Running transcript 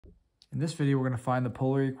In this video, we're going to find the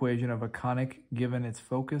polar equation of a conic given its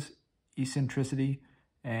focus, eccentricity,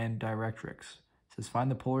 and directrix. It says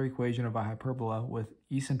find the polar equation of a hyperbola with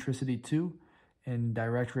eccentricity 2 and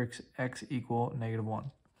directrix x equal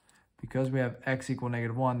 -1. Because we have x equal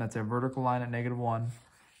 -1, that's a vertical line at -1.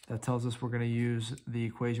 That tells us we're going to use the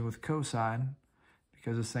equation with cosine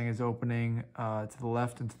because this thing is opening to the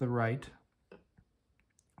left and to the right,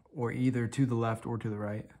 or either to the left or to the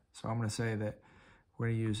right. So I'm going to say that we're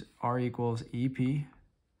going to use r equals EP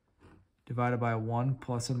divided by 1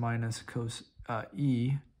 plus and minus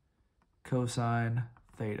e cosine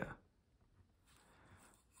theta.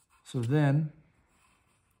 So then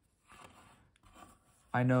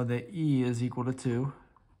I know that e is equal to 2,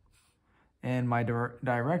 and my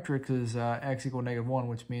directrix is x equal -1,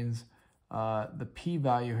 which means the p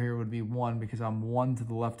value here would be 1 because I'm 1 to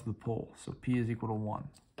the left of the pole. So p is equal to 1.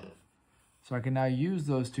 So I can now use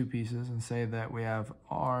those two pieces and say that we have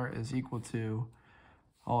r is equal to,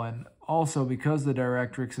 and also because the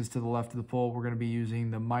directrix is to the left of the pole, we're going to be using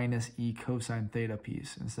the minus e cosine theta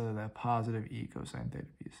piece instead of that positive e cosine theta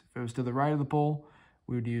piece. If it was to the right of the pole,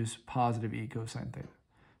 we would use positive e cosine theta.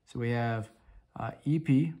 So we have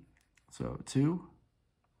EP, so 2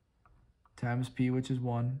 times p, which is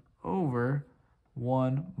 1, over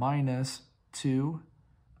 1 minus 2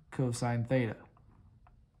 cosine theta.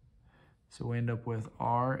 So we end up with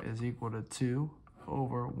r is equal to 2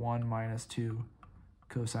 over 1 minus 2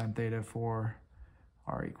 cosine theta for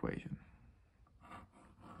our equation.